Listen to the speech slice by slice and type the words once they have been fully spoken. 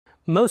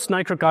Most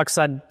nitric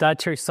oxide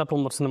dietary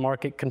supplements in the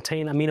market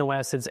contain amino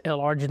acids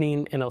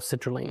L-arginine and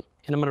L-citrulline.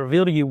 And I'm going to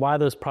reveal to you why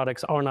those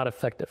products are not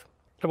effective.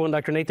 Hello, I'm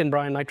Dr. Nathan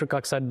Bryan, nitric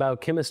oxide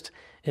biochemist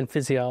and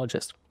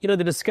physiologist. You know,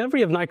 the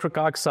discovery of nitric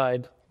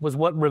oxide was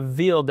what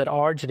revealed that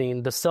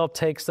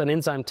arginine, an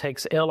enzyme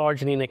takes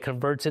L-arginine and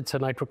converts it to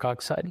nitric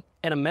oxide.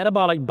 And a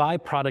metabolic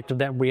byproduct of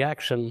that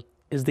reaction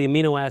is the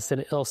amino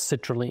acid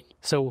L-citrulline.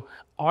 So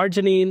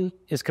arginine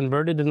is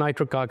converted to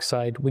nitric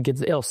oxide. We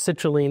get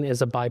L-citrulline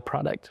as a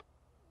byproduct.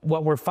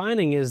 What we're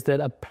finding is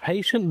that a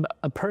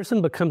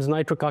person becomes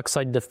nitric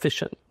oxide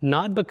deficient,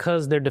 not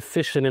because they're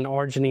deficient in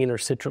arginine or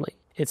citrulline.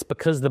 It's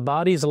because the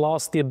body's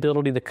lost the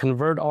ability to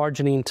convert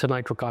arginine to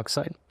nitric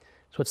oxide.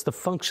 So it's the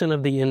function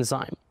of the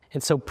enzyme.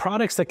 And so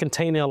products that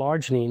contain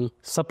L-arginine,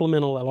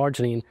 supplemental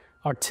L-arginine,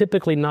 are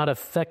typically not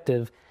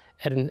effective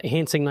at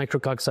enhancing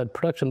nitric oxide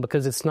production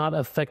because it's not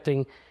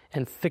affecting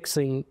and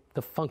fixing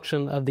the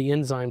function of the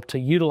enzyme to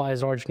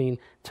utilize arginine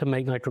to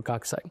make nitric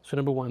oxide. So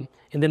number one.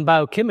 And then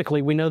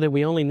biochemically, we know that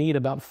we only need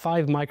about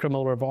 5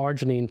 micromolar of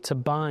arginine to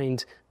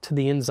bind to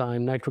the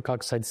enzyme nitric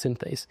oxide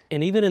synthase.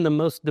 And even in the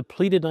most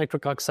depleted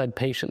nitric oxide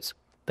patients,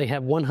 they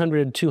have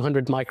 100,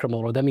 200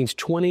 micromolar. That means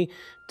 20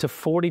 to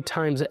 40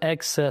 times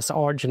excess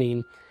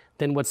arginine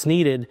than what's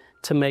needed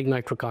to make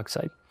nitric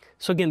oxide.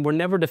 So again, we're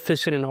never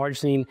deficient in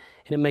arginine,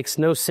 and it makes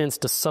no sense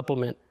to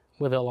supplement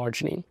with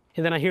L-arginine.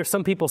 And then I hear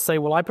some people say,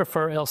 well, I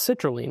prefer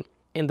L-citrulline.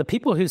 And the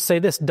people who say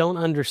this don't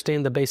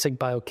understand the basic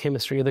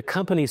biochemistry, or the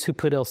companies who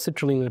put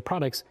L-citrulline in their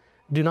products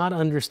do not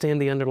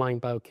understand the underlying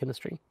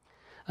biochemistry.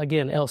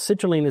 Again,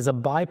 L-citrulline is a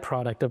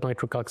byproduct of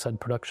nitric oxide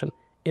production.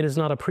 It is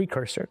not a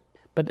precursor.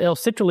 But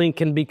L-citrulline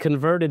can be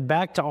converted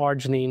back to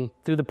arginine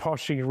through the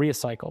partial urea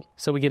cycle.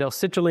 So we get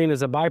L-citrulline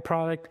as a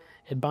byproduct.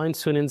 It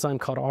binds to an enzyme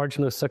called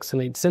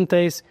arginosuccinate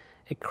synthase.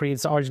 It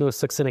creates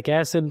arginosuccinic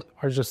acid.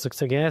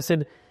 Arginosuccinic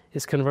acid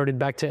is converted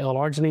back to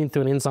L-arginine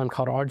through an enzyme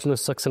called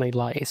arginosuccinate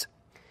lyase.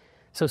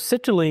 So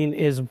citrulline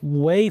is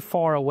way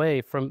far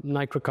away from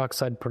nitric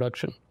oxide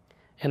production.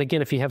 And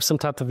again, if you have some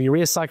type of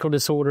urea cycle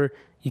disorder,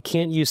 you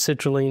can't use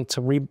citrulline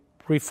to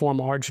reform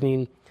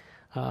arginine.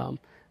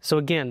 So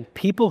again,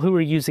 people who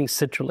are using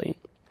citrulline,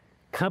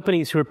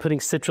 companies who are putting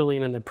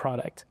citrulline in their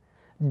product,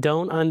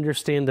 don't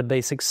understand the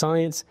basic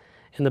science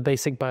and the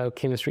basic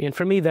biochemistry. And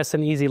for me, that's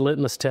an easy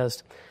litmus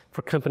test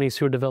for companies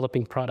who are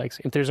developing products.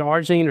 If there's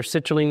arginine or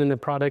citrulline in the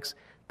products,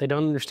 they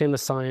don't understand the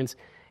science.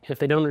 And if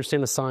they don't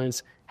understand the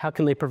science, how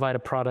can they provide a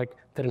product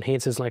that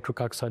enhances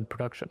nitric oxide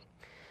production?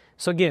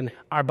 So again,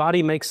 our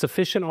body makes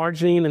sufficient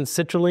arginine and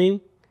citrulline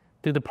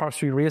through the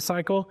partial urea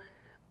cycle.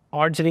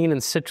 Arginine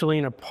and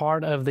citrulline are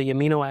part of the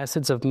amino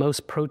acids of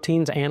most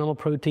proteins, animal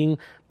protein,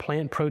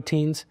 plant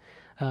proteins.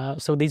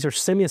 So these are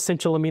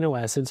semi-essential amino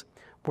acids.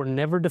 We're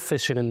never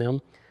deficient in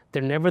them.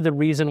 They're never the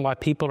reason why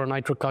people are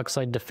nitric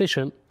oxide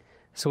deficient.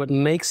 So it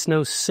makes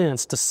no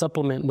sense to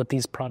supplement with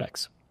these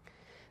products.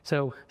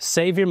 So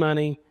save your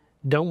money.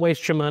 Don't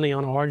waste your money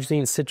on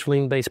arginine,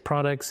 citrulline-based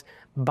products.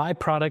 Buy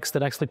products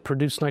that actually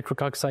produce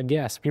nitric oxide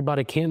gas. If your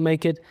body can't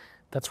make it,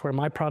 that's where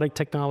my product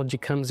technology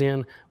comes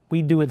in.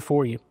 We do it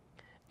for you.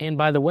 And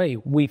by the way,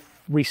 we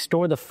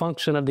restore the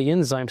function of the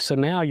enzyme, so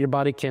now your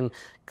body can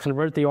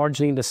convert the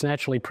arginine that's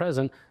naturally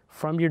present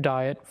from your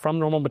diet, from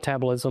normal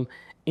metabolism,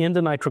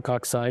 into nitric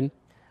oxide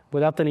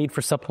without the need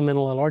for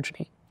supplemental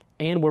L-arginine.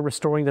 And we're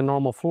restoring the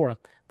normal flora,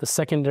 the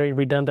secondary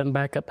redundant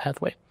backup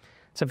pathway.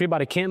 So if your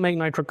body can't make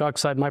nitric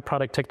oxide, my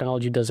product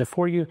technology does it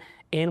for you,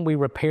 and we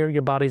repair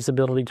your body's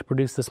ability to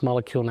produce this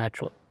molecule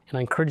naturally. And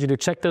I encourage you to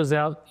check those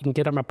out. You can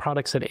get my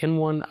products at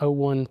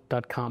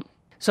n101.com.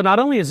 So not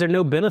only is there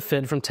no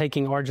benefit from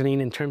taking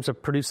arginine in terms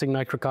of producing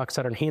nitric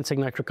oxide or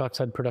enhancing nitric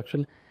oxide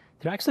production,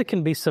 there actually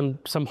can be some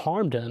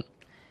harm done.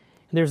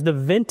 There's the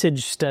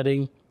Vintage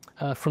study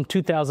from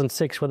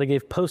 2006 where they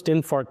gave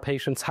post-infarct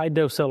patients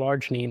high-dose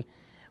L-arginine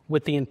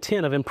with the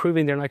intent of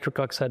improving their nitric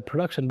oxide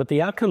production. But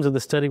the outcomes of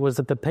the study was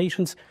that the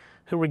patients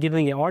who were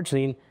given the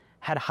arginine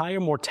had higher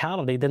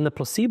mortality than the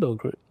placebo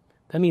group.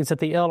 That means that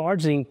the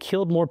L-arginine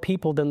killed more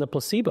people than the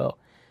placebo.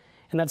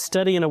 And that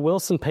study in a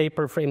Wilson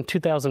paper in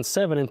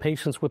 2007 in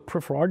patients with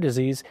peripheral artery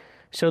disease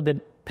showed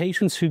that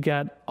patients who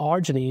got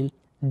arginine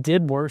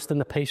did worse than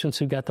the patients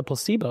who got the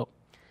placebo.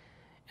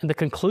 And the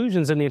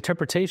conclusions and the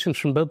interpretations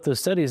from both those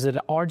studies that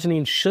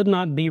arginine should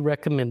not be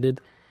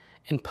recommended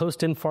in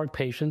post-infarct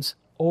patients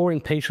or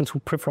in patients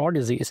with peripheral artery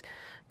disease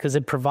because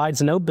it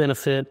provides no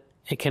benefit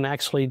and can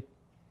actually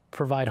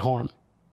provide harm.